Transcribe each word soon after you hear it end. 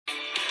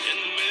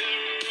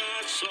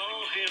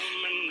saw him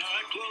and I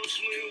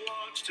closely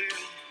watched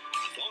him.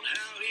 I thought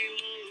how he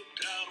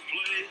looked out of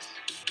place.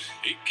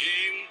 He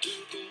came to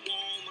the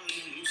woman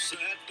who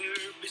sat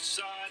there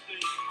beside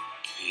me.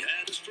 He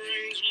had a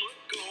strange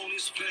look on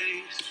his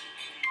face.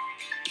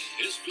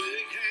 His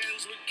big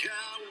hands looked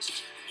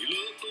calloused. He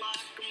looked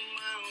like a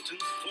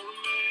mountain. For a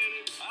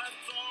minute I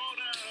thought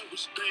I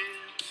was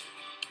dead.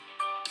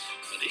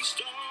 But he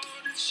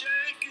started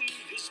shaking.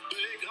 His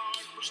big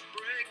heart was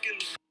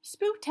breaking.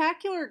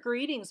 Spooktacular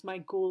greetings, my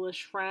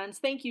ghoulish friends.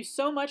 Thank you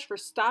so much for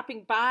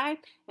stopping by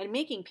and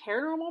making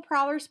Paranormal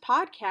Prowlers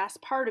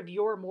podcast part of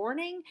your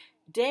morning,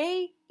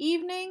 day,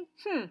 evening,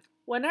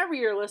 whenever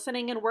you're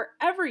listening and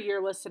wherever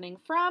you're listening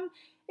from.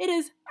 It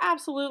is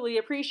absolutely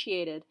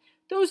appreciated.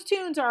 Those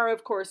tunes are,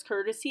 of course,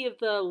 courtesy of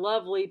the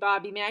lovely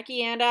Bobby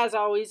Mackey, and as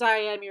always, I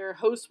am your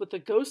host with the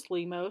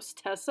ghostly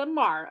most, Tessa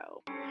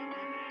Morrow.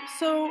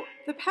 So,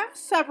 the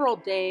past several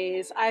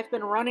days, I've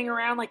been running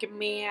around like a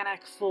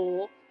maniac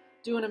fool,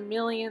 doing a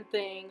million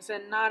things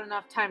and not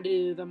enough time to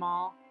do them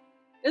all.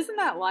 Isn't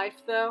that life,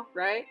 though,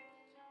 right?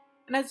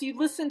 And as you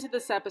listen to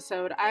this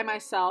episode, I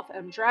myself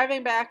am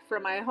driving back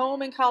from my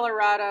home in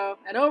Colorado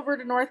and over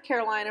to North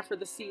Carolina for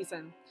the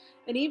season.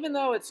 And even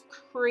though it's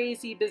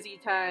crazy busy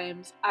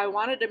times, I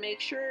wanted to make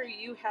sure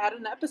you had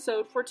an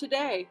episode for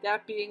today,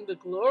 that being the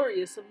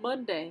glorious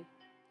Monday.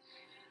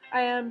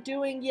 I am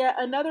doing yet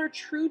another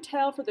true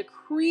tale for the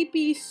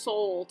creepy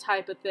soul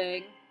type of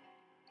thing,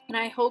 and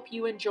I hope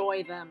you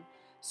enjoy them.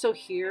 So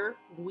here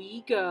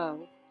we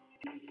go.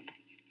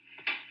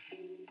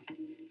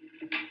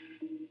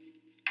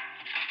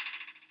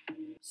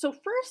 So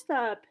first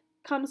up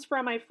comes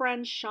from my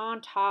friend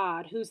Sean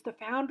Todd, who's the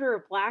founder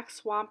of Black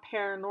Swamp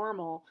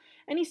Paranormal,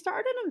 and he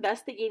started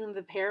investigating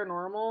the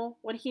paranormal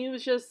when he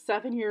was just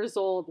 7 years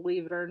old,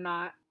 believe it or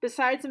not.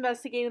 Besides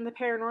investigating the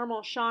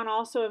paranormal, Sean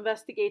also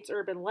investigates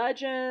urban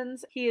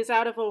legends. He is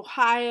out of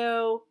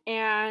Ohio,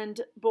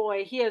 and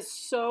boy, he has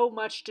so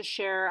much to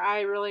share.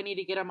 I really need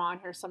to get him on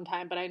here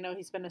sometime, but I know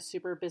he's been a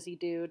super busy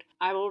dude.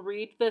 I will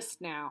read this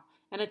now.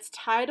 And it's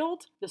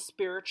titled The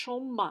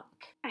Spiritual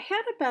Monk. I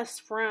had a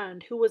best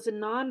friend who was a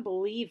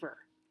non-believer.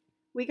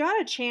 We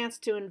got a chance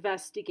to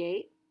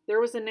investigate. There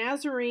was a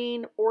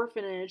Nazarene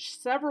orphanage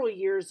several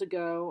years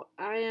ago.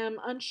 I am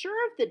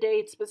unsure of the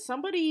dates, but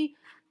somebody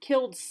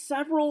killed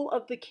several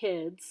of the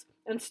kids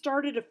and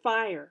started a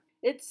fire.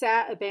 It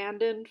sat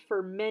abandoned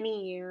for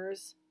many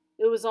years.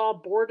 It was all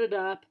boarded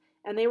up,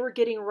 and they were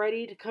getting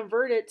ready to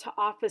convert it to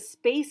office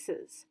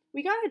spaces.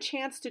 We got a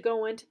chance to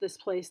go into this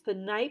place the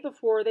night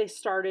before they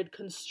started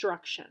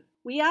construction.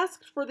 We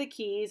asked for the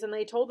keys, and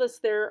they told us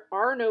there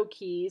are no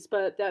keys,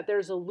 but that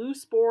there's a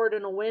loose board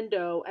and a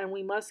window, and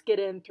we must get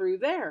in through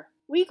there.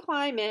 We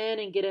climb in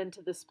and get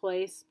into this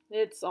place.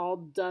 It's all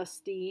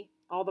dusty,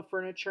 all the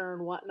furniture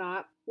and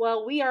whatnot.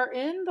 Well, we are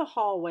in the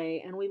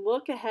hallway, and we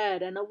look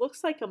ahead, and it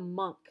looks like a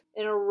monk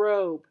in a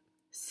robe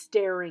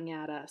staring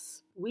at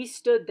us. We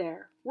stood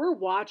there. We're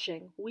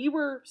watching. We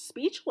were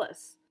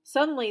speechless.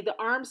 Suddenly, the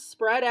arms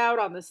spread out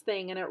on this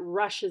thing and it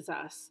rushes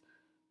us.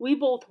 We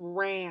both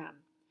ran.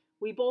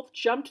 We both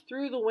jumped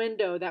through the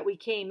window that we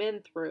came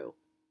in through.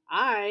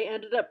 I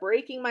ended up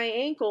breaking my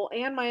ankle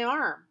and my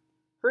arm.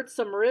 Hurt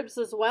some ribs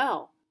as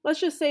well. Let's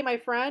just say my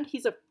friend,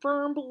 he's a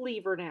firm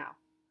believer now.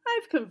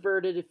 I've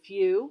converted a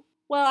few.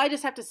 Well, I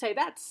just have to say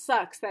that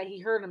sucks that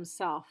he hurt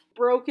himself.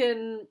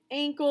 Broken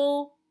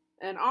ankle,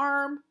 an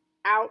arm.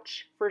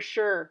 Ouch, for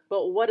sure,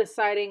 but what a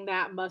sighting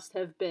that must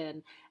have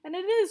been. And it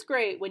is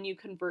great when you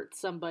convert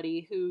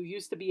somebody who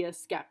used to be a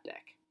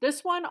skeptic.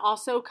 This one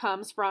also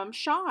comes from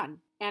Sean,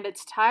 and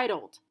it's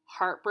titled,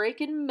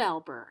 Heartbreak in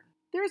Melbourne.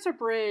 There's a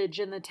bridge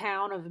in the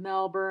town of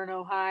Melbourne,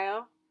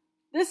 Ohio.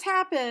 This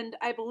happened,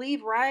 I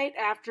believe, right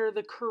after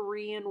the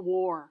Korean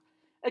War.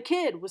 A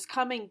kid was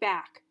coming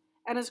back,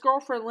 and his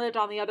girlfriend lived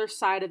on the other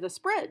side of this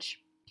bridge.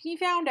 He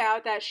found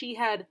out that she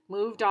had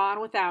moved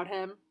on without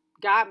him,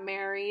 got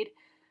married.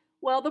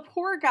 Well, the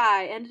poor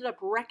guy ended up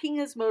wrecking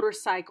his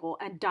motorcycle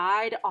and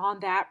died on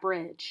that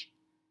bridge.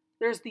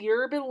 There's the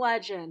urban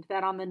legend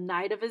that on the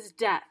night of his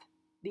death,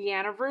 the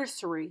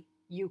anniversary,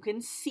 you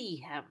can see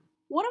him.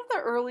 One of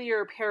the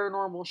earlier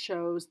paranormal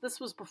shows, this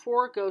was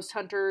before Ghost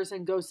Hunters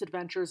and Ghost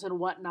Adventures and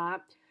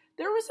whatnot,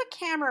 there was a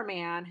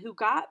cameraman who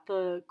got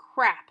the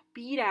crap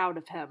beat out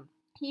of him.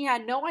 He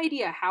had no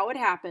idea how it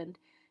happened.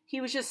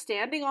 He was just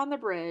standing on the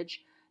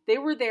bridge. They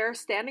were there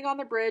standing on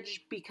the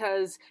bridge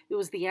because it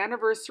was the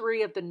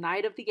anniversary of the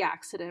night of the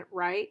accident,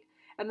 right?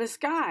 And this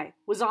guy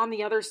was on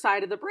the other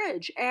side of the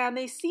bridge, and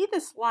they see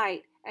this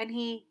light, and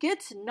he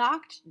gets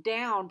knocked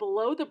down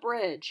below the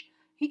bridge.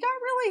 He got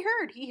really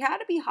hurt. He had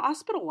to be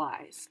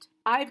hospitalized.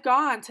 I've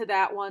gone to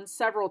that one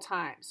several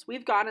times.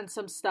 We've gotten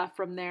some stuff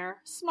from there.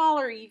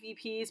 Smaller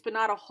EVPs, but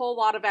not a whole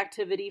lot of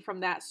activity from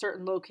that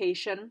certain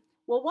location.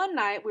 Well, one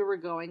night we were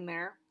going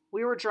there.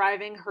 We were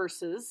driving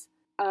hearses.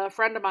 A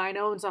friend of mine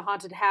owns a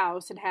haunted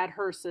house and had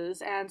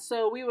hearses, and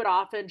so we would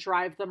often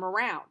drive them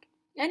around.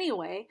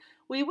 Anyway,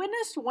 we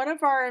witnessed one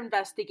of our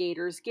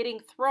investigators getting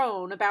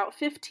thrown about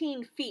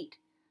 15 feet.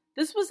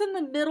 This was in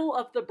the middle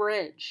of the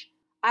bridge.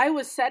 I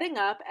was setting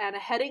up and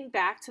heading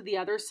back to the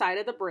other side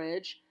of the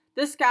bridge.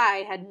 This guy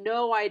had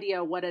no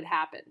idea what had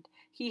happened.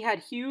 He had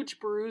huge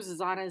bruises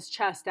on his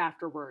chest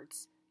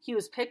afterwards. He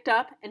was picked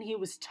up and he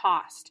was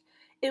tossed.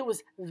 It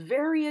was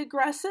very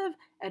aggressive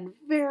and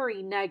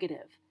very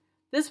negative.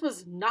 This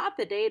was not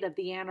the date of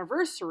the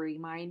anniversary,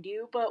 mind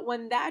you, but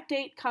when that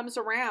date comes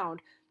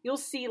around, you'll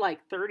see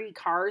like 30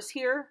 cars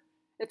here.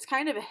 It's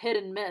kind of a hit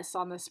and miss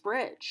on this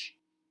bridge.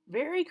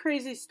 Very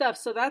crazy stuff.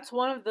 So that's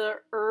one of the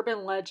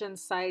urban legend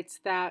sites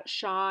that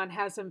Sean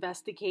has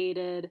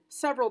investigated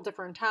several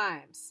different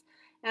times.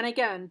 And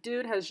again,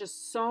 dude has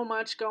just so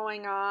much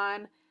going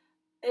on.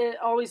 It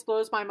always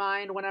blows my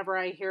mind whenever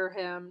I hear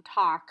him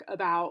talk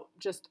about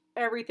just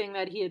everything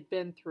that he had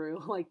been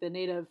through, like the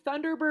native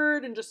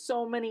Thunderbird and just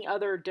so many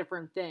other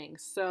different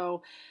things.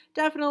 So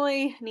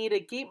definitely need to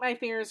keep my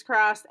fingers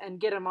crossed and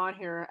get him on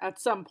here at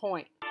some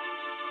point.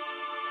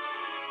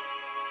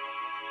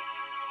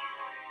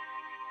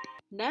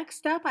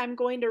 Next up, I'm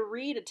going to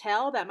read a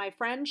tale that my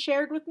friend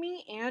shared with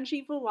me,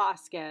 Angie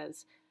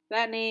Velasquez.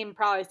 That name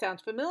probably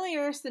sounds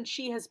familiar since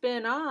she has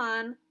been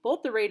on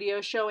both the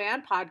radio show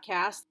and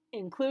podcast,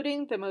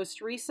 including the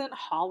most recent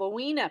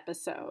Halloween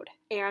episode.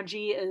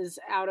 Angie is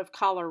out of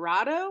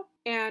Colorado,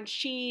 and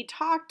she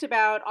talked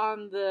about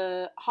on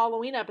the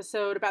Halloween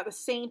episode about the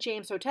St.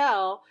 James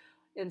Hotel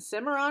in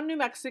Cimarron, New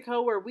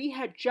Mexico, where we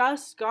had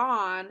just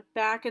gone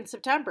back in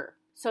September.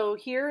 So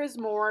here is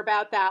more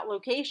about that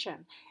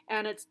location,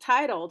 and it's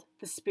titled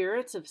The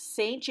Spirits of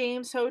St.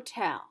 James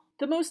Hotel.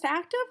 The most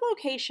active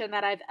location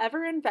that I've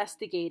ever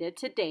investigated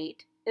to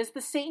date is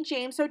the St.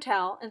 James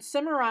Hotel in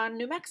Cimarron,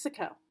 New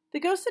Mexico. The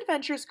Ghost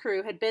Adventures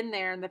crew had been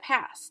there in the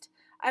past.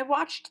 I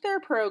watched their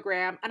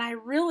program and I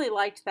really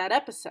liked that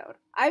episode.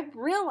 I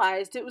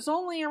realized it was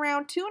only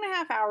around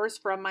 2.5 hours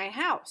from my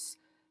house.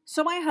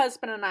 So my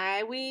husband and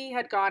I, we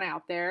had gone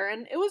out there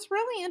and it was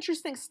really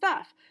interesting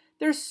stuff.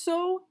 There's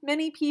so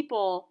many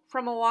people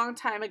from a long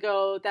time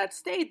ago that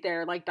stayed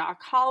there, like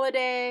Doc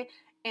Holliday,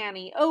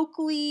 Annie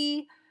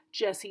Oakley,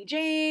 Jesse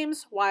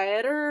James,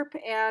 Wyatt Earp,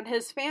 and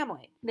his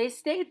family. They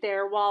stayed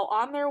there while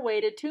on their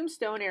way to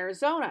Tombstone,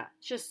 Arizona.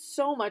 Just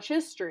so much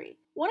history.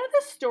 One of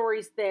the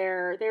stories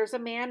there's a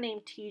man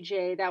named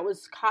TJ that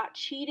was caught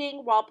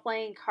cheating while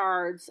playing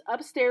cards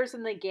upstairs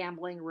in the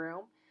gambling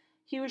room.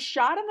 He was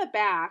shot in the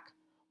back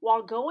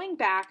while going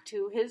back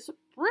to his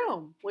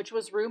room, which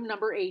was room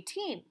number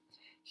 18.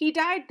 He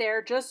died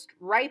there, just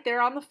right there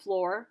on the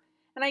floor.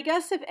 And I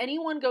guess if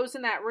anyone goes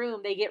in that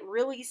room, they get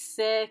really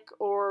sick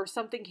or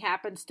something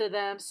happens to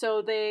them,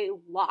 so they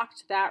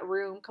locked that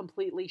room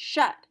completely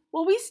shut.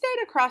 Well, we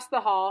stayed across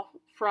the hall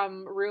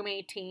from room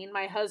 18.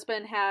 My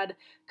husband had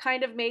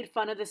kind of made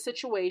fun of the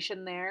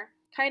situation there,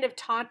 kind of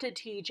taunted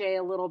TJ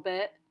a little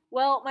bit.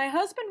 Well, my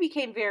husband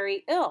became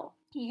very ill.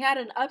 He had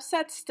an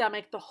upset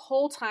stomach the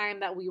whole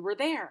time that we were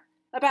there.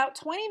 About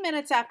 20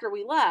 minutes after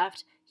we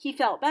left, he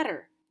felt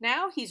better.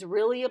 Now he's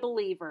really a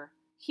believer.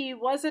 He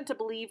wasn't a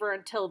believer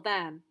until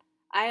then.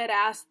 I had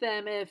asked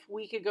them if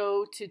we could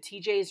go to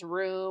TJ's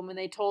room, and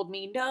they told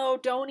me, no,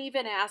 don't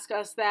even ask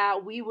us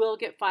that. We will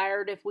get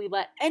fired if we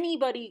let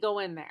anybody go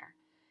in there.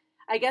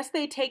 I guess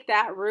they take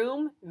that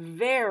room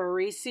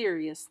very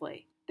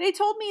seriously. They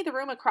told me the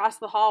room across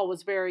the hall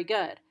was very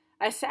good.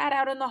 I sat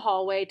out in the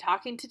hallway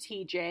talking to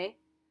TJ.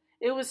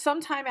 It was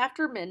sometime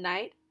after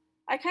midnight.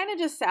 I kind of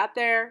just sat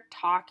there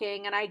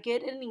talking and I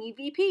get an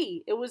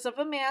EVP. It was of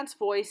a man's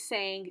voice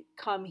saying,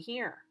 "Come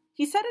here."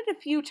 He said it a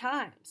few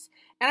times,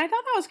 and I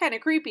thought that was kind of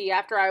creepy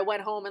after I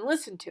went home and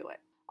listened to it.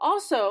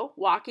 Also,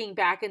 walking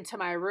back into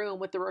my room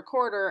with the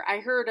recorder, I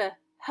heard a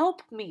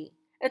 "help me."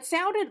 It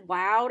sounded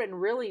loud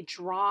and really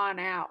drawn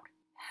out.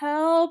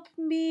 Help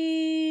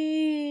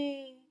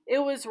me. It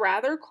was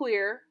rather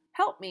clear.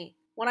 Help me.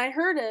 When I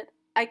heard it,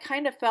 I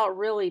kind of felt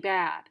really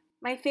bad.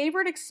 My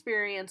favorite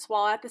experience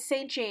while at the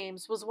St.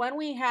 James was when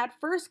we had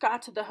first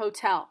got to the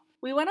hotel.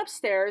 We went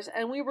upstairs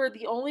and we were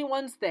the only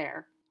ones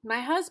there. My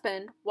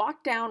husband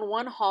walked down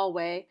one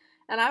hallway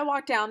and I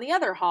walked down the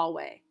other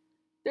hallway.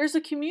 There's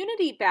a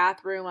community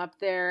bathroom up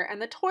there and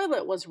the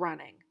toilet was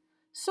running.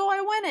 So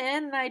I went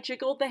in and I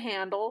jiggled the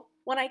handle.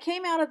 When I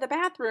came out of the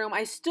bathroom,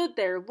 I stood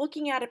there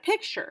looking at a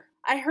picture.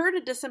 I heard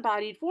a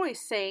disembodied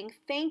voice saying,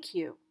 "Thank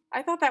you."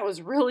 I thought that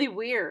was really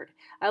weird.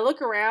 I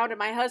look around and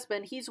my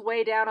husband, he's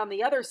way down on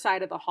the other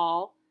side of the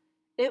hall.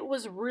 It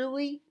was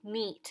really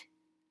neat.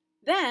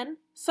 Then,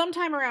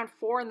 sometime around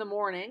 4 in the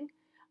morning,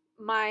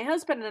 my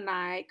husband and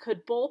I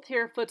could both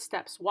hear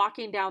footsteps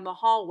walking down the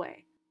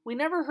hallway. We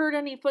never heard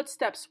any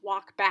footsteps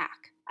walk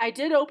back. I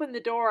did open the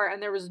door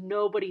and there was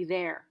nobody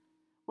there.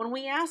 When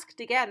we asked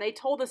again, they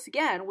told us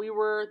again we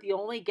were the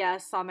only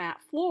guests on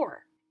that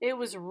floor. It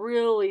was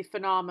really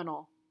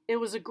phenomenal. It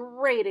was a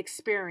great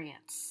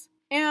experience.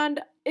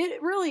 And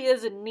it really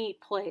is a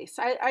neat place.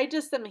 I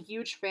just am a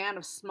huge fan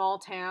of small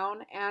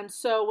town. And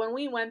so when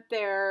we went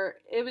there,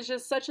 it was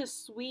just such a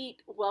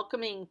sweet,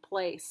 welcoming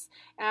place.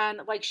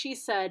 And like she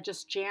said,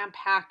 just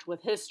jam-packed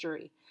with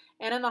history.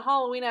 And in the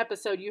Halloween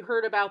episode, you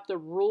heard about the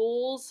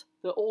rules,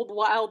 the old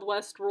Wild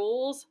West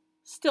rules.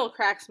 Still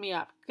cracks me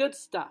up. Good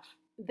stuff.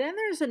 Then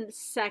there's a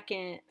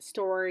second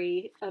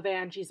story of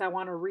Angie's I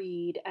want to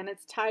read, and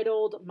it's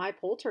titled My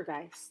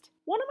Poltergeist.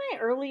 One of my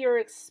earlier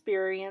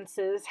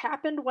experiences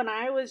happened when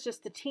I was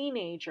just a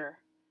teenager.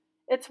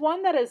 It's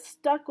one that has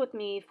stuck with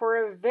me for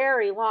a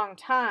very long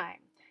time.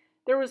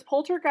 There was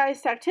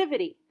poltergeist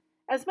activity.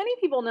 As many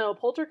people know,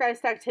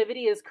 poltergeist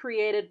activity is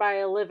created by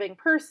a living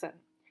person.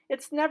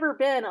 It's never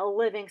been a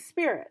living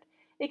spirit.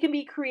 It can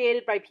be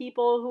created by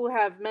people who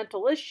have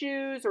mental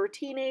issues or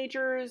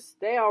teenagers.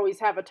 They always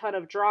have a ton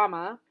of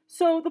drama.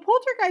 So the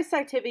poltergeist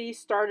activity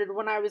started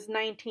when I was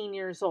 19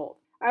 years old.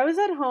 I was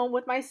at home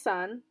with my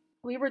son.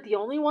 We were the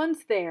only ones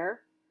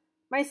there.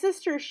 My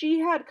sister, she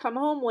had come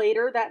home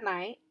later that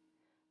night.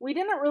 We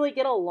didn't really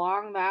get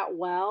along that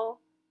well.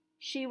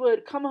 She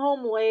would come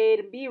home late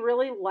and be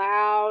really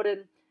loud,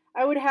 and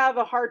I would have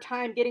a hard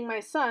time getting my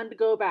son to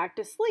go back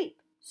to sleep.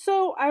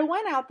 So I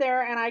went out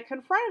there and I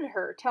confronted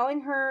her,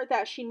 telling her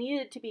that she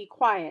needed to be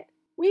quiet.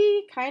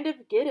 We kind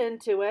of get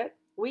into it.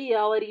 We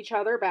yell at each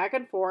other back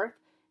and forth.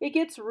 It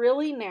gets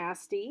really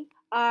nasty.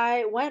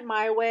 I went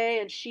my way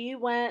and she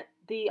went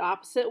the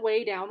opposite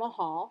way down the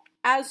hall.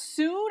 As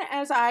soon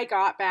as I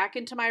got back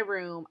into my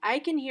room, I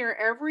can hear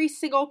every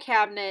single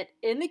cabinet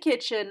in the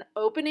kitchen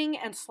opening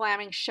and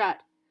slamming shut.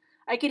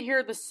 I could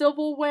hear the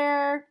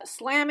silverware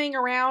slamming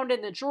around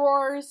in the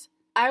drawers.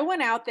 I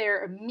went out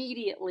there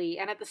immediately,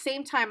 and at the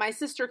same time, my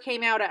sister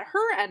came out at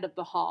her end of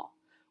the hall.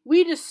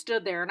 We just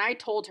stood there, and I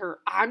told her,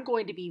 I'm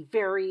going to be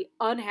very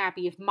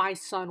unhappy if my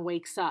son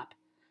wakes up.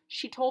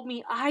 She told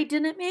me I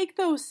didn't make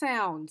those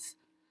sounds.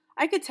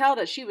 I could tell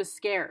that she was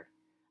scared.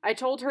 I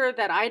told her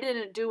that I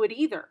didn't do it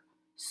either.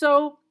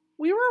 So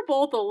we were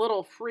both a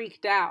little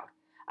freaked out.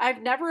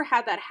 I've never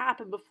had that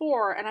happen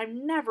before, and I've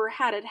never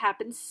had it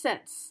happen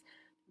since.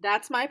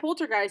 That's my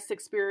poltergeist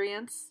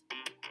experience.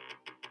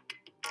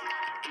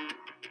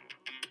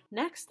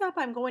 Next up,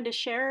 I'm going to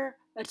share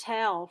a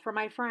tale from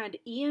my friend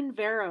Ian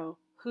Vero,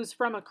 who's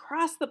from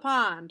across the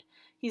pond.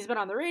 He's been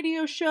on the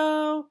radio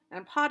show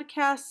and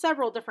podcast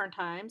several different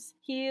times.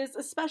 He is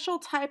a special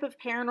type of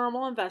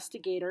paranormal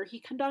investigator. He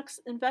conducts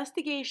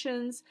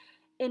investigations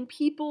in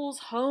people's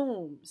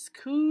homes.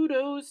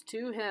 Kudos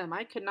to him.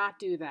 I could not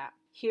do that.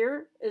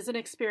 Here is an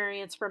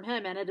experience from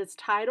him, and it is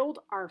titled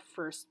Our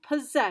First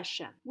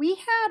Possession. We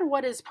had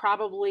what is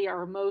probably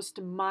our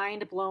most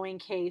mind-blowing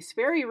case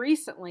very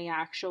recently,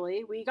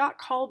 actually. We got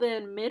called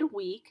in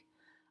midweek.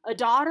 A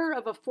daughter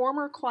of a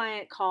former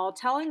client called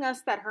telling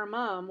us that her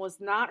mom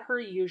was not her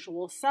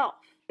usual self.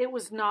 It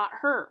was not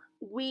her.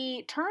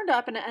 We turned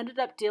up and ended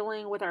up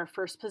dealing with our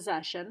first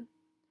possession.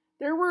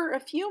 There were a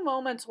few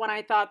moments when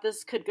I thought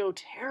this could go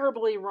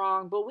terribly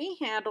wrong, but we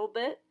handled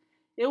it.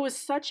 It was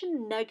such a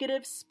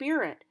negative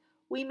spirit.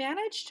 We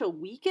managed to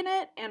weaken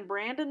it, and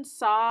Brandon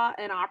saw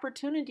an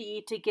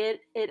opportunity to get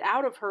it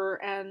out of her,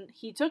 and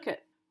he took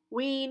it.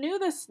 We knew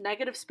this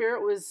negative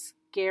spirit was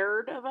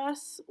scared of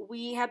us.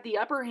 We had the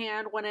upper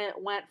hand when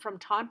it went from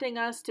taunting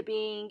us to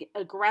being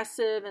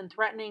aggressive and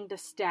threatening to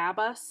stab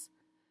us.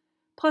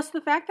 Plus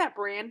the fact that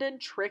Brandon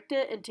tricked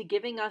it into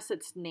giving us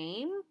its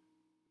name,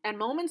 and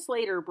moments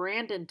later,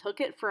 Brandon took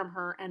it from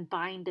her and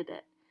binded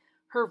it.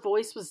 Her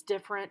voice was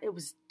different, it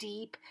was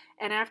deep,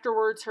 and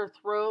afterwards her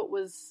throat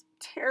was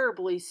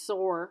terribly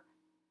sore.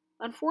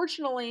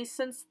 Unfortunately,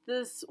 since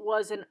this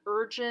was an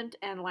urgent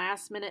and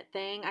last-minute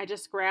thing, I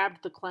just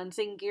grabbed the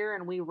cleansing gear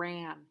and we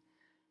ran.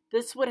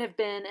 This would have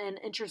been an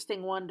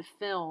interesting one to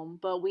film,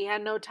 but we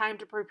had no time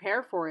to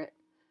prepare for it.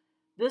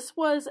 This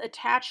was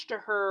attached to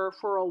her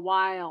for a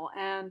while,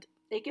 and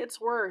it gets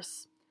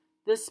worse.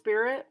 This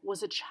spirit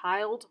was a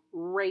child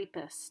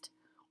rapist.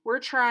 We're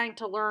trying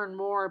to learn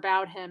more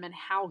about him and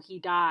how he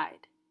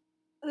died.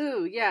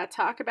 Ooh, yeah,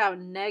 talk about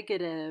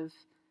negative.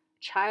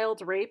 Child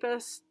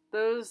rapists,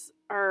 those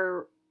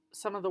are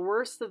some of the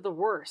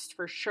worst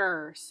for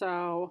sure.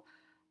 So,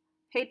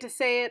 hate to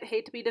say it,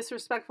 hate to be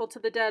disrespectful to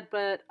the dead,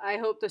 but I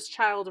hope this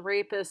child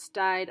rapist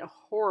died a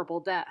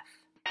horrible death.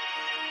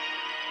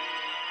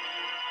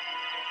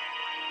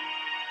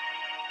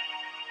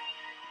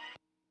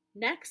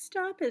 Next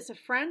up is a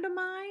friend of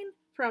mine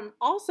from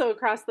also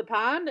across the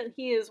pond, and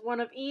he is one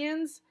of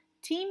Ian's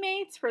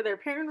teammates for their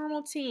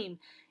paranormal team,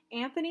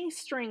 Anthony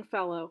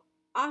Stringfellow.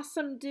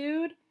 Awesome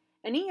dude,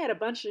 and he had a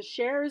bunch to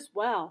share as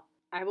well.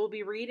 I will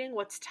be reading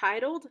what's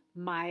titled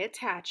My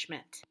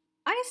Attachment.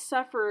 I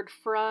suffered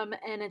from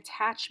an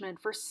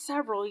attachment for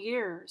several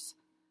years.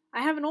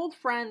 I have an old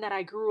friend that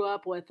I grew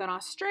up with in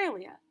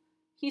Australia.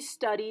 He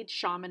studied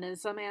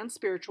shamanism and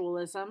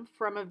spiritualism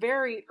from a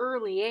very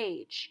early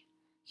age.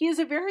 He is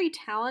a very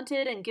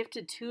talented and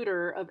gifted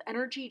tutor of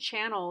energy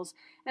channels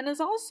and is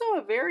also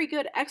a very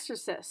good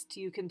exorcist,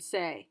 you can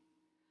say.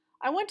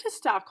 I went to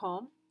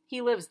Stockholm.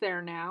 He lives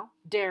there now.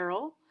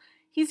 Daryl.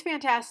 He's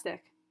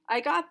fantastic.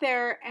 I got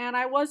there and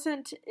I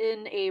wasn't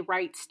in a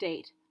right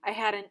state. I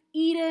hadn't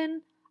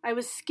eaten. I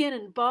was skin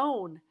and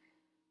bone.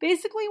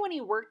 Basically, when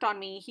he worked on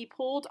me, he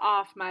pulled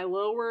off my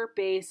lower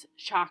base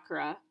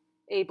chakra,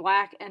 a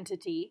black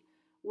entity,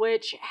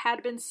 which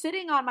had been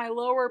sitting on my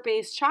lower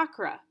base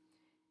chakra.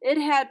 It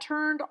had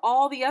turned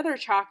all the other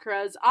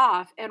chakras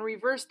off and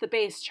reversed the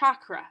base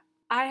chakra.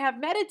 I have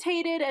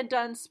meditated and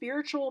done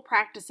spiritual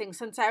practicing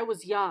since I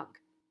was young.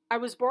 I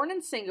was born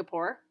in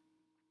Singapore,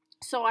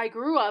 so I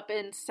grew up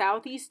in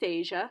Southeast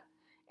Asia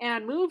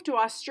and moved to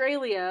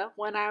Australia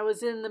when I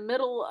was in the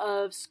middle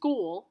of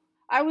school.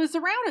 I was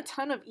around a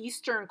ton of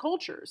Eastern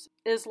cultures,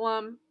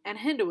 Islam and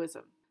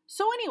Hinduism.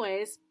 So,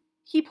 anyways,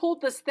 he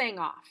pulled this thing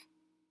off.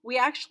 We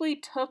actually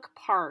took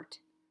part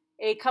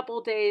a couple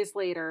days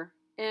later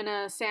in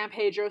a San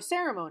Pedro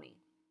ceremony.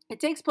 It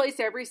takes place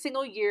every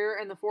single year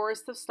in the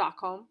forest of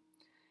Stockholm.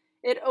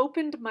 It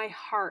opened my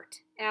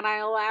heart, and I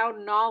allowed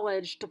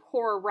knowledge to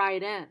pour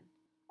right in.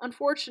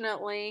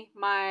 Unfortunately,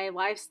 my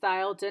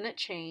lifestyle didn't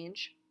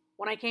change.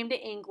 When I came to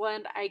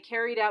England, I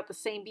carried out the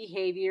same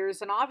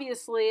behaviors, and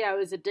obviously I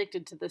was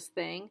addicted to this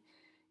thing.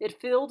 It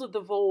filled the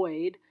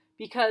void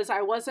because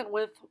I wasn't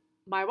with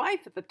my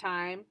wife at the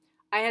time.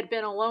 I had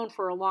been alone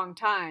for a long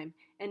time,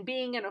 and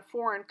being in a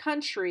foreign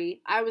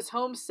country, I was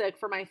homesick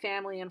for my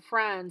family and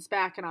friends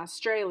back in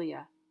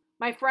Australia.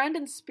 My friend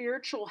and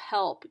spiritual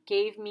help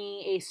gave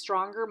me a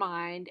stronger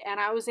mind, and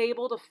I was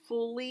able to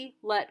fully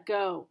let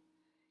go.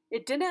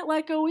 It didn't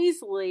let go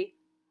easily.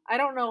 I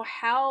don't know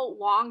how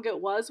long it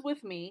was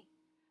with me,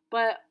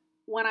 but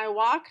when I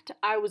walked,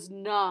 I was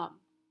numb,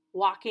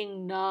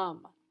 walking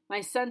numb. My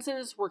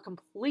senses were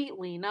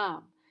completely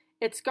numb.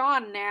 It's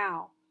gone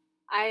now.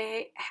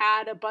 I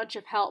had a bunch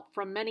of help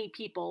from many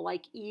people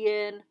like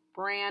Ian,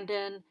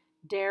 Brandon,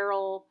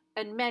 Daryl,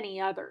 and many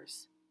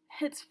others.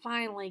 It's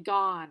finally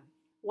gone.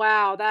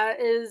 Wow,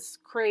 that is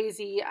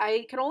crazy.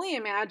 I can only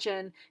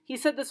imagine. He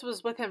said this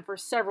was with him for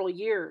several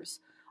years.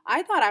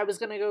 I thought I was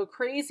going to go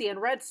crazy, and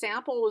Red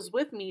Sample was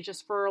with me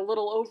just for a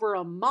little over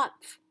a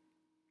month.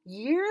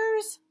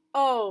 Years?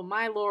 Oh,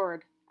 my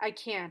Lord. I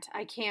can't.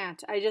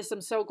 I just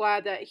am so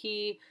glad that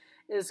he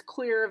is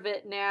clear of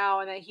it now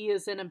and that he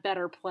is in a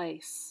better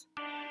place.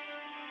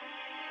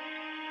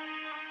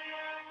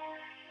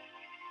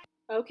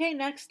 Okay,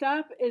 next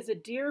up is a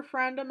dear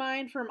friend of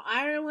mine from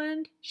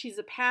Ireland. She's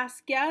a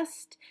past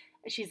guest.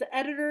 She's the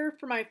editor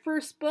for my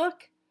first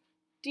book,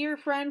 dear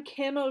friend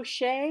Kim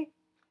O'Shea.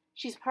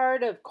 She's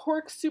part of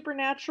Cork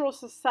Supernatural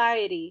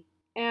Society.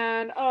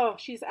 And oh,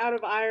 she's out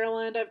of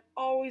Ireland. I've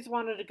always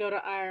wanted to go to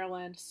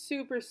Ireland.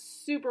 Super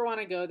want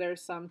to go there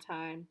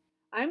sometime.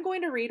 I'm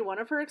going to read one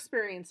of her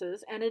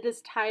experiences, and it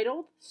is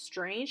titled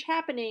Strange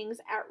Happenings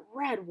at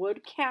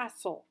Redwood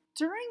Castle.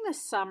 During the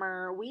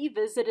summer, we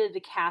visited a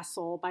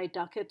castle by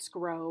Duckett's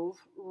Grove,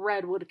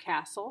 Redwood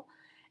Castle.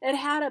 It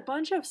had a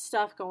bunch of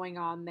stuff going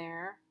on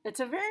there. It's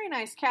a very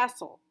nice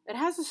castle. It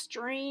has a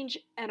strange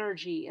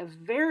energy, a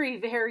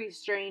very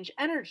strange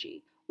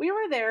energy. We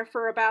were there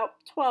for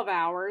about 12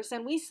 hours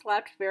and we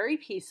slept very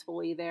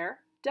peacefully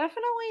there.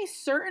 Definitely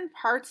certain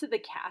parts of the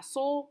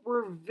castle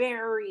were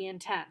very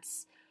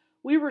intense.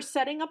 We were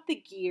setting up the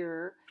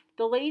gear.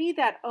 The lady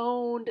that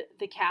owned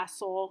the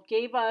castle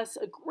gave us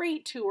a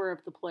great tour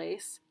of the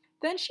place.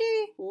 Then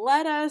she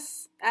led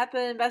us at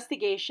the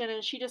investigation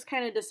and she just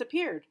kind of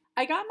disappeared.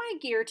 I got my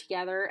gear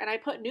together and I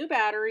put new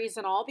batteries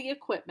in all the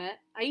equipment.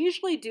 I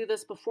usually do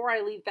this before I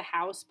leave the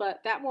house,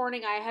 but that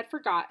morning I had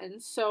forgotten.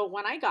 So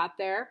when I got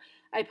there,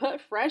 I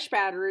put fresh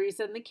batteries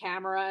in the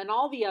camera and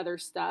all the other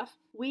stuff.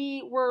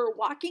 We were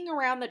walking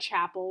around the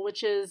chapel,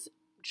 which is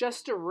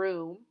just a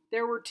room.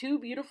 There were two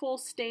beautiful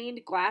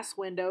stained glass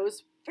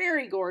windows,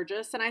 very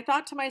gorgeous, and I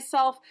thought to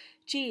myself,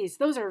 geez,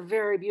 those are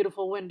very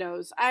beautiful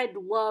windows. I'd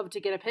love to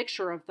get a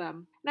picture of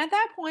them. And at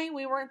that point,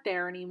 we weren't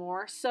there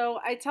anymore, so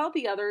I tell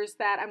the others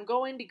that I'm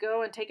going to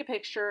go and take a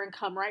picture and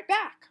come right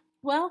back.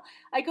 Well,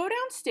 I go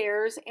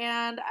downstairs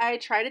and I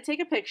try to take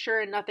a picture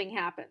and nothing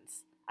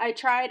happens. I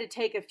try to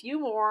take a few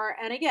more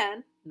and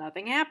again,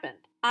 nothing happened.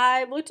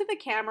 I looked at the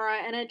camera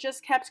and it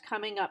just kept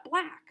coming up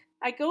black.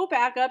 I go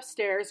back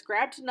upstairs,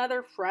 grabbed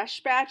another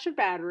fresh batch of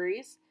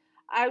batteries.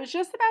 I was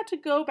just about to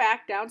go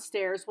back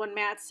downstairs when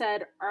Matt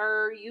said,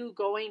 "Are you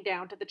going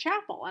down to the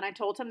chapel?" And I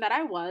told him that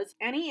I was,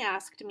 and he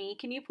asked me,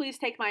 "Can you please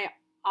take my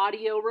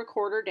audio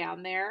recorder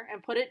down there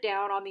and put it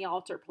down on the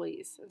altar,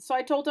 please?" And so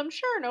I told him,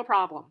 "Sure, no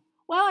problem."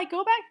 Well, I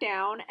go back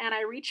down and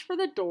I reach for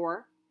the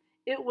door.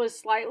 It was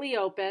slightly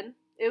open.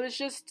 It was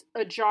just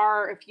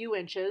ajar a few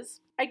inches.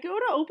 I go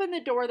to open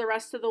the door the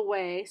rest of the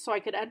way so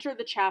I could enter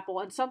the chapel,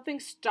 and something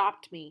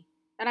stopped me.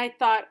 And I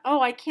thought, oh,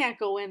 I can't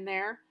go in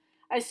there.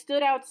 I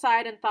stood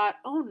outside and thought,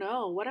 oh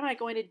no, what am I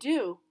going to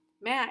do?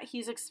 Matt,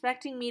 he's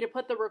expecting me to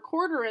put the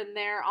recorder in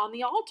there on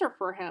the altar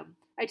for him.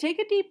 I take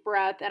a deep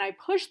breath and I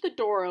push the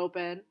door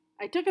open.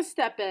 I took a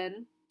step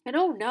in, and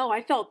oh no,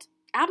 I felt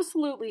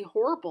absolutely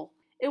horrible.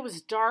 It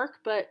was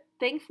dark, but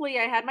thankfully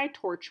I had my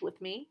torch with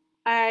me.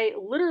 I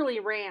literally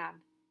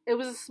ran. It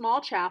was a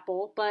small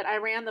chapel, but I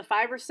ran the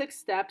 5 or 6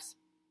 steps,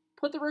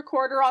 put the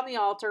recorder on the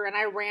altar, and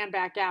I ran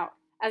back out.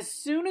 As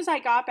soon as I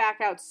got back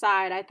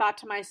outside, I thought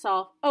to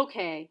myself,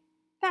 okay,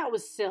 that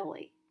was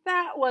silly.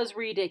 That was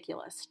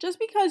ridiculous. Just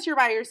because you're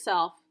by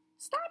yourself,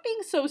 stop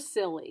being so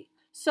silly.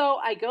 So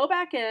I go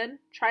back in,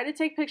 try to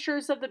take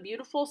pictures of the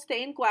beautiful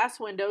stained glass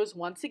windows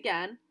once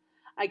again.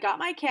 I got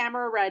my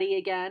camera ready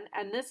again,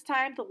 and this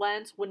time the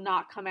lens would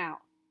not come out.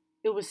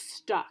 It was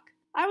stuck.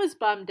 I was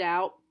bummed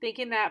out,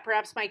 thinking that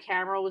perhaps my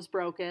camera was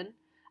broken.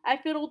 I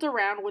fiddled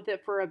around with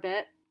it for a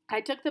bit.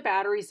 I took the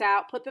batteries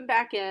out, put them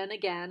back in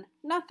again.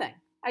 Nothing.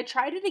 I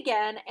tried it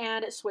again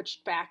and it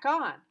switched back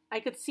on. I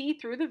could see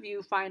through the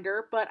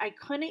viewfinder, but I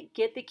couldn't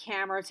get the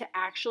camera to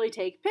actually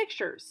take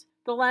pictures.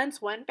 The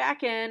lens went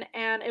back in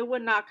and it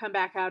would not come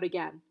back out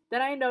again.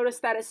 Then I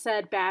noticed that it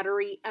said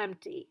battery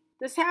empty.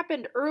 This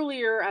happened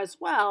earlier as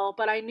well,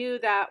 but I knew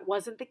that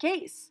wasn't the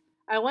case.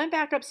 I went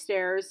back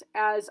upstairs.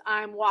 As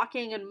I'm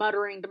walking and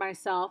muttering to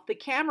myself, the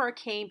camera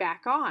came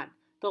back on.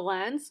 The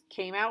lens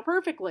came out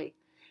perfectly.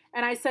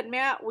 And I said,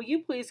 Matt, will you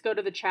please go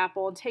to the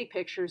chapel and take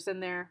pictures in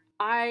there?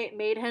 I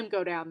made him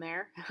go down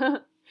there.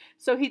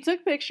 So he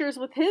took pictures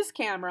with his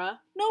camera,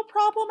 no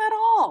problem at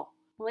all.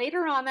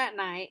 Later on that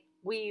night,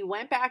 we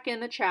went back in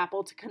the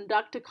chapel to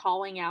conduct a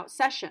calling out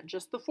session,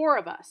 just the four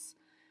of us.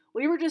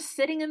 We were just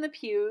sitting in the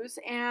pews,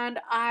 and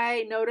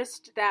I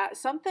noticed that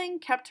something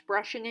kept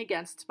brushing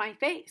against my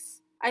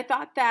face. I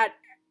thought that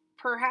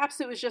perhaps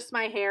it was just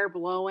my hair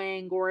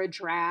blowing or a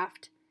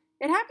draft.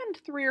 It happened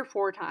 3 or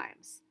 4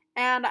 times.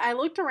 And I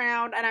looked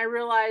around and I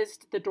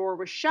realized the door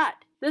was shut.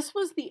 This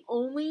was the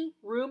only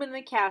room in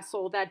the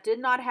castle that did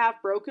not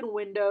have broken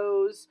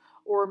windows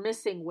or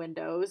missing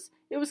windows.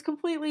 It was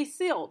completely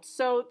sealed,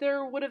 so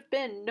there would have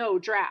been no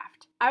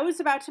draft. I was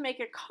about to make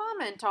a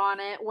comment on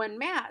it when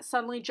Matt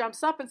suddenly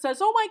jumps up and says,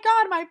 "Oh my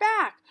God, my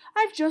back!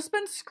 I've just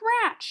been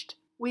scratched!"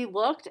 We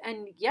looked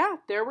and yeah,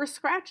 there were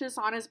scratches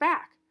on his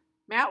back.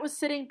 Matt was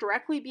sitting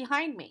directly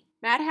behind me.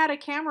 Matt had a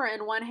camera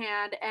in one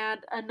hand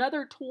and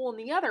another tool in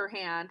the other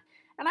hand,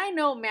 and I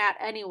know Matt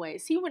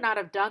anyways. He would not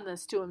have done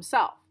this to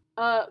himself.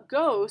 A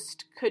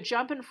ghost could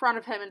jump in front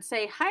of him and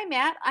say, "Hi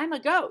Matt, I'm a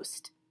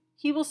ghost."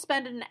 He will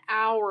spend an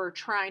hour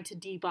trying to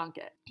debunk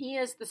it. He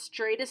is the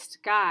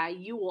straightest guy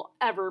you will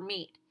ever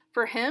meet.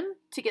 For him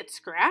to get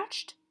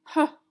scratched?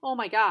 Oh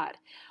my God.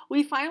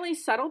 We finally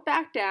settled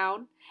back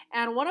down,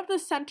 and one of the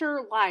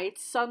center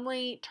lights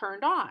suddenly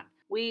turned on.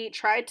 We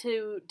tried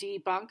to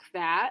debunk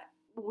that.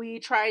 We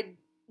tried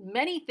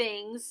many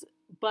things,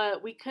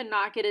 but we could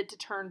not get it to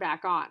turn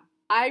back on.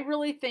 I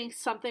really think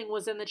something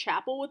was in the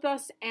chapel with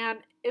us, and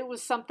it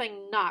was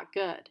something not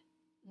good.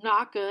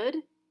 Not good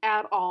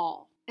at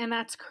all. And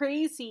that's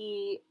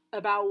crazy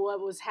about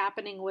what was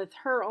happening with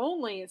her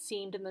only, it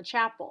seemed, in the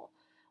chapel.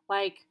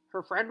 Like,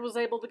 her friend was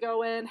able to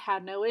go in,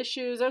 had no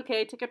issues.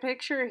 Okay, take a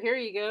picture, here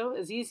you go,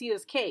 as easy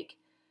as cake.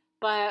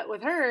 But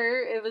with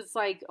her, it was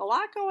like a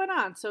lot going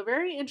on. So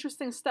very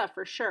interesting stuff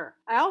for sure.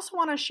 I also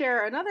want to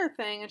share another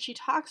thing, and she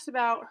talks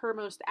about her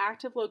most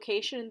active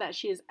location that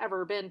she has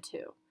ever been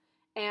to.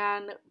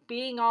 And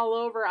being all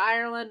over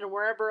Ireland and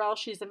wherever else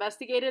she's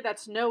investigated,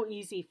 that's no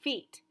easy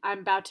feat. I'm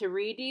about to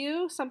read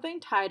you something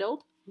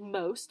titled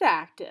Most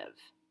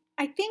Active.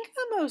 I think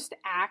the most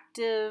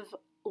active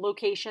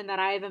location that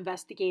I have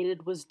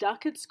investigated was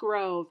Duckett's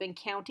Grove in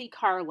County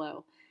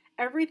Carlow.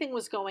 Everything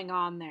was going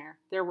on there.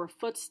 There were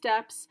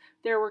footsteps,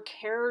 there were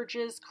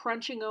carriages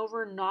crunching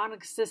over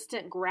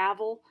non-existent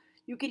gravel.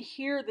 You could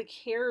hear the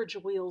carriage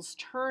wheels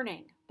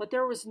turning, but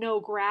there was no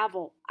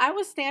gravel. I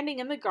was standing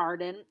in the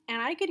garden,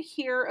 and I could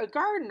hear a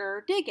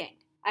gardener digging.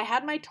 I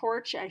had my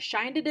torch, I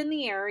shined it in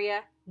the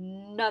area.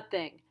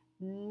 Nothing.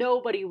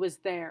 Nobody was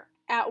there.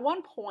 At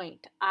one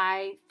point,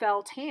 I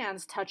felt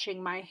hands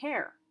touching my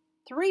hair.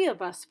 3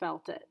 of us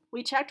felt it.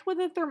 We checked with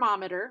a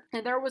thermometer,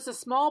 and there was a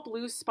small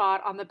blue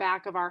spot on the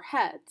back of our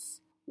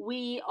heads.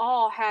 We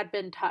all had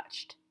been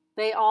touched.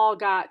 They all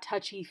got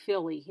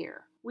touchy-feely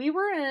here. We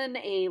were in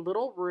a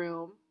little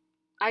room.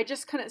 I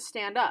just couldn't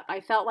stand up. I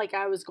felt like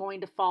I was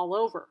going to fall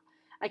over.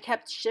 I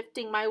kept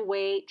shifting my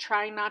weight,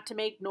 trying not to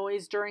make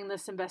noise during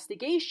this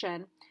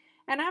investigation.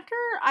 And after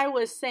I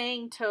was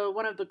saying to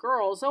one of the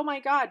girls, "Oh my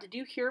God, did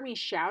you hear me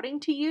shouting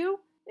to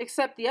you?"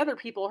 Except the other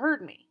people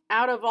heard me.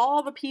 Out of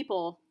all the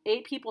people,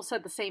 8 people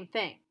said the same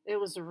thing. It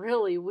was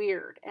really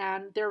weird,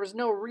 and there was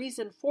no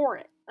reason for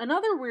it.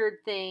 Another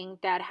weird thing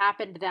that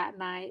happened that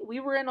night,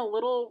 we were in a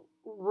little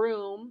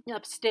room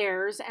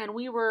upstairs, and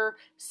we were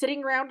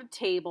sitting around a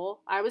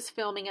table. I was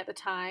filming at the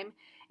time,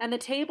 and the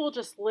table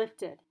just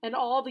lifted, and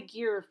all the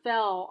gear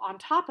fell on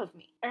top of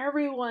me.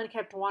 Everyone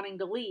kept wanting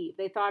to leave.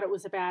 They thought it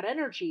was a bad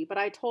energy, but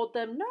I told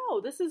them, no,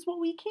 this is what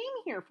we came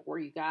here for,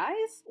 you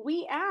guys.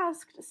 We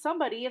asked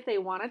somebody if they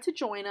wanted to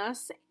join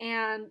us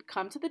and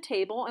come to the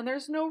table, and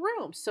there's no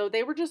room, so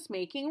they were just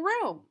making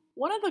room.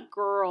 One of the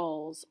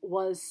girls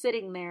was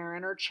sitting there,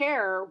 and her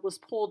chair was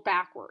pulled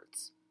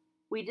backwards.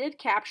 We did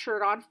capture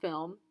it on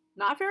film,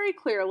 not very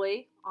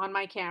clearly on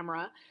my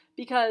camera,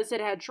 because it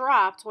had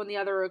dropped when the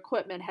other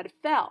equipment had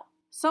fell.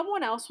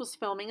 Someone else was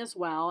filming as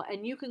well,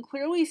 and you can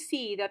clearly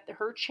see that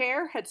her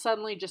chair had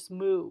suddenly just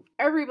moved.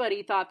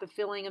 Everybody thought the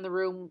feeling in the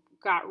room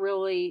got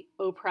really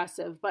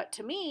oppressive, but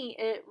to me,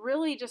 it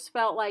really just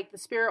felt like the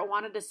spirit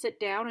wanted to sit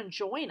down and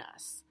join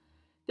us.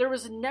 There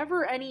was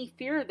never any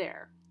fear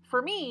there.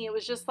 For me, it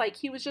was just like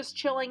he was just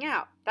chilling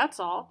out. That's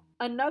all.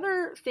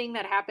 Another thing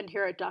that happened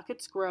here at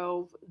Duckett's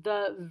Grove,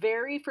 the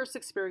very first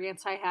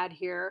experience I had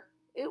here,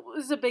 it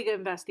was a big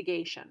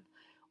investigation.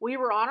 We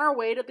were on our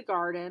way to the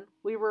garden.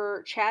 We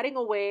were chatting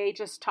away,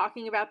 just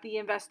talking about the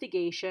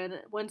investigation,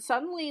 when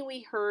suddenly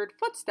we heard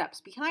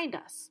footsteps behind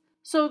us.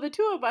 So the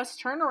two of us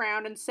turn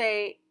around and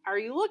say, "Are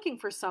you looking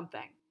for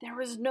something?" There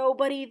was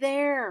nobody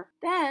there.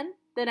 Then,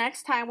 the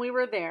next time we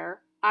were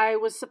there, I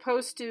was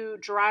supposed to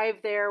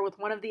drive there with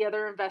one of the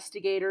other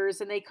investigators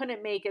and they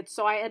couldn't make it,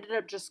 so I ended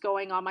up just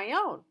going on my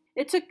own.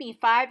 It took me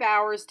 5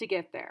 hours to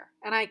get there,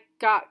 and I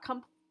got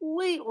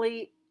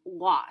completely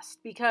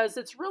lost because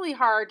it's really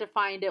hard to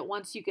find it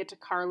once you get to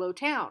Carlo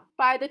Town.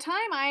 By the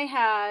time I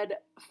had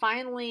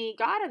finally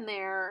gotten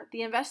there,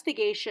 the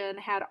investigation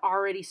had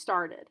already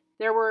started.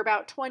 There were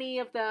about 20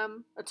 of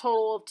them, a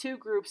total of 2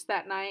 groups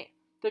that night.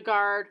 The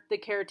guard, the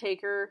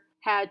caretaker,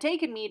 had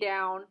taken me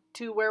down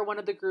to where one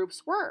of the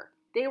groups were.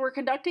 They were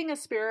conducting a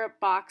spirit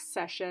box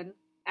session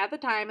at the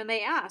time, and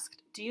they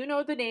asked, "Do you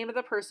know the name of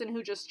the person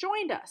who just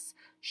joined us?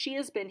 She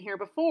has been here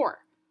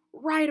before."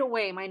 Right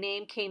away, my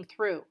name came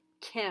through.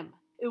 Kim.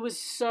 It was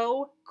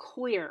so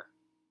clear.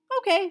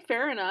 Okay,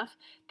 fair enough.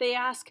 They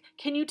ask,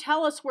 "Can you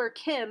tell us where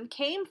Kim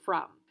came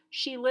from?"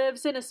 "She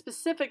lives in a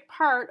specific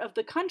part of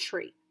the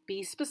country."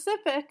 "Be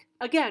specific."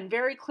 Again,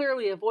 very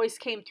clearly a voice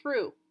came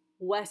through.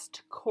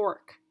 West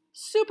Cork.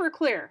 Super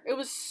clear. It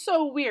was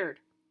so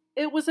weird.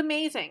 It was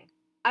amazing.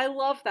 I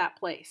love that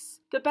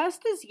place. The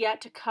best is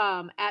yet to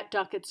come at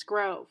Duckett's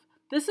Grove.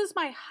 This is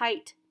my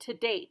height to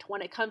date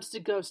when it comes to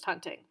ghost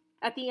hunting.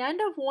 At the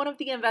end of one of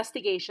the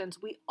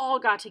investigations, we all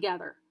got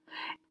together.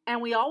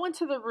 And we all went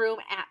to the room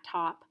at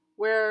top,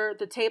 where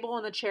the table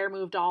and the chair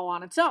moved all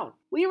on its own.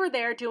 We were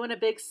there doing a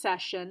big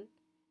session.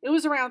 It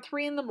was around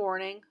 3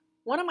 a.m.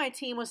 One of my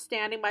team was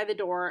standing by the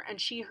door,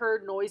 and she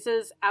heard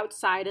noises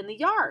outside in the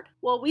yard.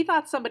 Well, we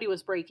thought somebody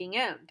was breaking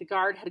in. The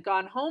guard had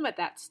gone home at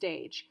that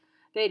stage.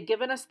 They had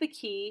given us the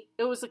key.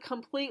 It was a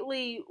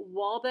completely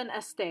walled-in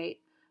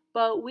estate,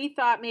 but we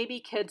thought maybe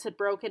kids had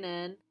broken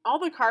in. All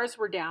the cars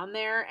were down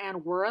there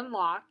and were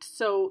unlocked,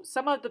 so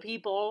some of the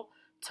people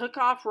took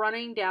off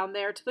running down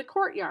there to the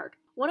courtyard.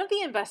 One of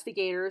the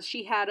investigators,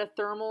 she had a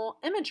thermal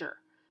imager.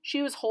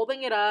 She was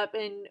holding it up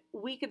and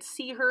we could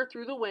see her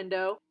through the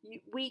window.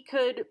 We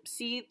could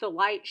see the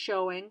light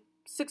showing.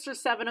 6 or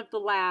 7 of the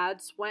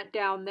lads went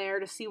down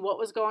there to see what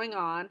was going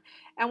on,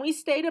 and we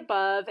stayed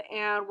above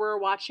and were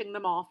watching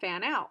them all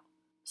fan out.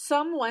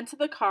 Some went to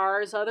the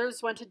cars,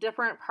 others went to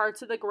different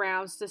parts of the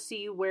grounds to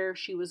see where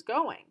she was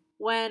going.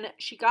 When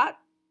she got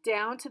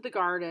down to the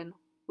garden,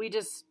 we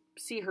just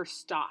see her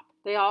stop.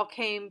 They all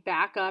came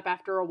back up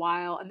after a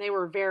while, and they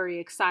were very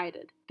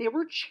excited. They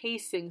were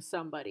chasing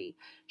somebody.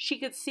 She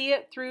could see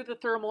it through the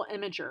thermal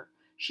imager.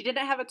 She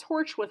didn't have a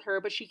torch with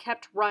her, but she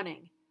kept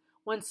running.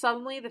 When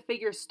suddenly the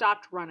figure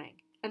stopped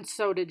running, and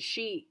so did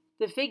she.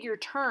 The figure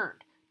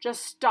turned,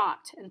 just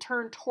stopped, and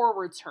turned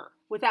towards her.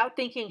 Without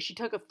thinking, she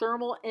took a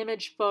thermal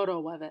image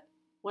photo of it.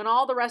 When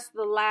all the rest of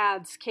the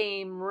lads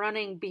came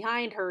running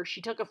behind her,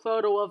 she took a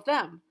photo of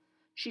them.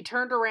 She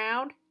turned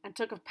around and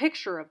took a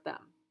picture of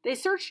them. They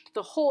searched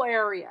the whole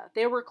area.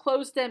 They were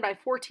closed in by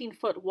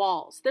 14-foot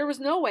walls. There was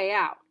no way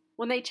out.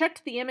 When they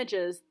checked the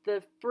images,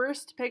 the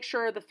first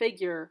picture of the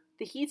figure,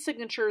 the heat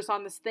signatures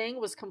on this thing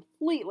was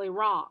completely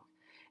wrong.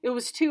 It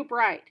was too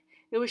bright.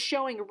 It was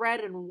showing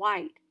red and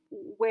white,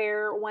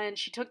 where when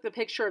she took the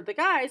picture of the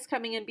guys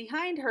coming in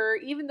behind her,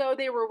 even though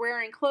they were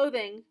wearing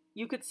clothing,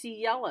 you could see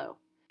yellow.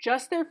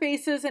 Just their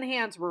faces and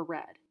hands were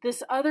red.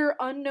 This other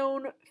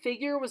unknown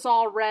figure was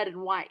all red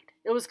and white.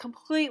 It was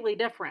completely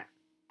different.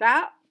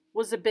 That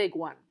was a big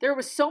one. There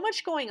was so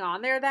much going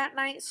on there that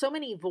night, so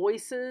many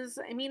voices.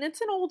 I mean, it's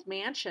an old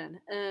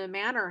mansion, a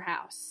manor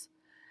house.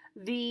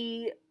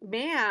 The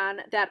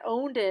man that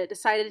owned it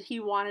decided he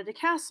wanted a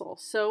castle,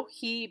 so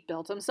he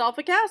built himself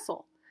a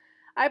castle.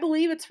 I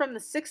believe it's from the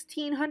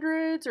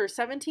 1600s or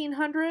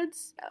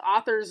 1700s.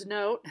 Author's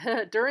note,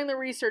 during the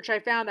research I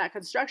found that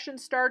construction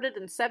started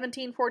in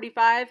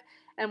 1745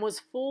 and was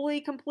fully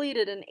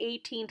completed in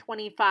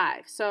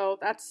 1825. So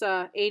that's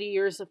 80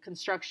 years of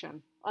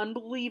construction.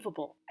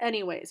 Unbelievable.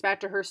 Anyways, back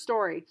to her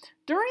story.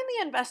 During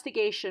the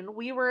investigation,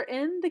 we were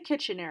in the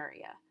kitchen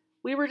area.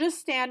 We were just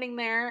standing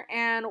there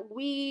and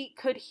we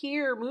could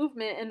hear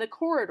movement in the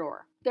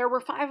corridor. There were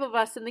 5 of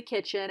us in the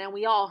kitchen and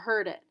we all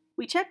heard it.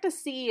 We checked to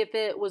see if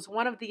it was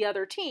one of the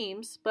other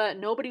teams, but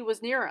nobody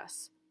was near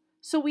us.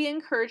 So we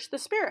encouraged the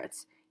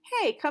spirits.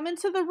 "Hey, come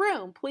into the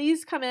room.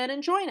 Please come in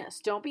and join us.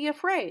 Don't be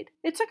afraid."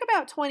 It took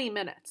about 20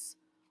 minutes.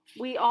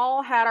 We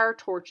all had our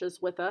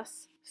torches with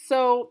us,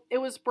 so it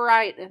was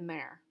bright in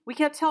there. We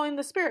kept telling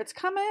the spirits,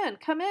 come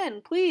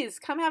in, please,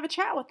 come have a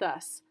chat with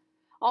us."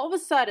 All of a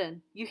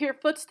sudden, you hear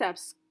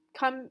footsteps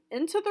come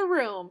into the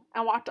room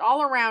and walked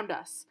all around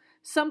us.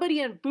 Somebody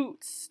in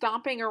boots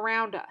stomping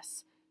around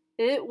us.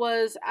 It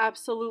was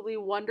absolutely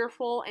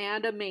wonderful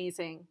and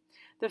amazing.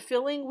 The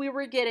feeling we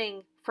were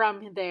getting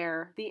from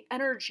there, the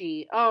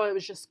energy, oh, it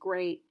was just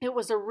great. It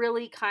was a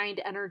really kind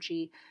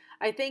energy.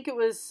 I think it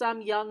was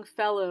some young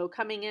fellow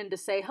coming in to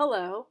say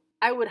hello.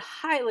 I would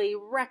highly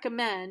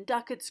recommend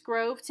Duckett's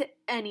Grove to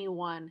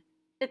anyone.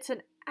 It's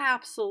an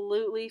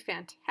absolutely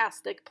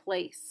fantastic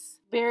place.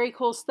 Very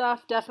cool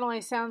stuff.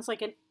 Definitely sounds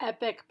like an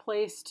epic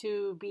place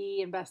to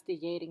be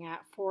investigating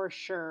at for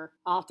sure.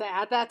 I'll have to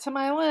add that to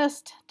my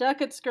list.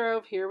 Duckett's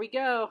Grove, here we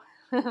go.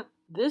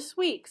 This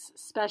week's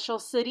special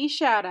city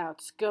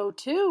shoutouts go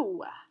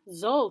to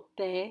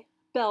Zulte,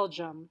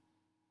 Belgium,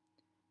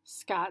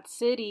 Scott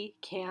City,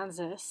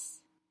 Kansas,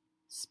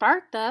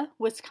 Sparta,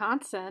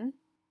 Wisconsin,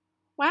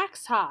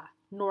 Waxhaw,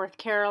 North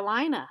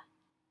Carolina,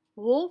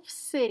 Wolf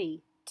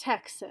City,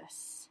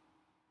 Texas,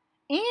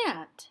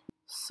 and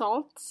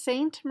Sault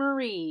Ste.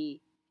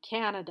 Marie,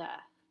 Canada.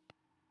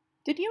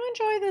 Did you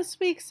enjoy this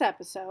week's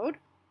episode?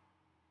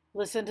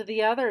 Listen to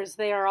the others,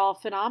 they are all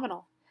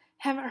phenomenal.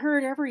 Haven't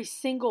heard every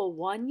single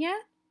one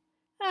yet?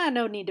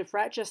 No need to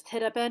fret, just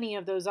hit up any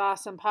of those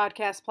awesome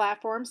podcast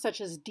platforms such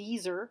as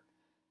Deezer,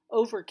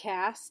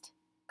 Overcast,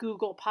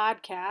 Google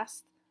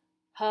Podcast,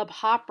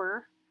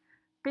 Hubhopper.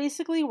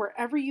 Basically,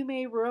 wherever you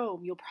may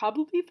roam, you'll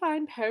probably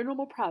find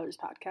Paranormal Prowlers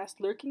podcast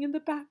lurking in the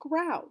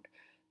background.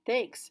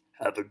 Thanks.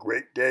 Have a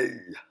great day.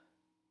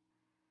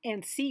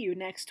 And see you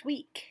next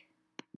week.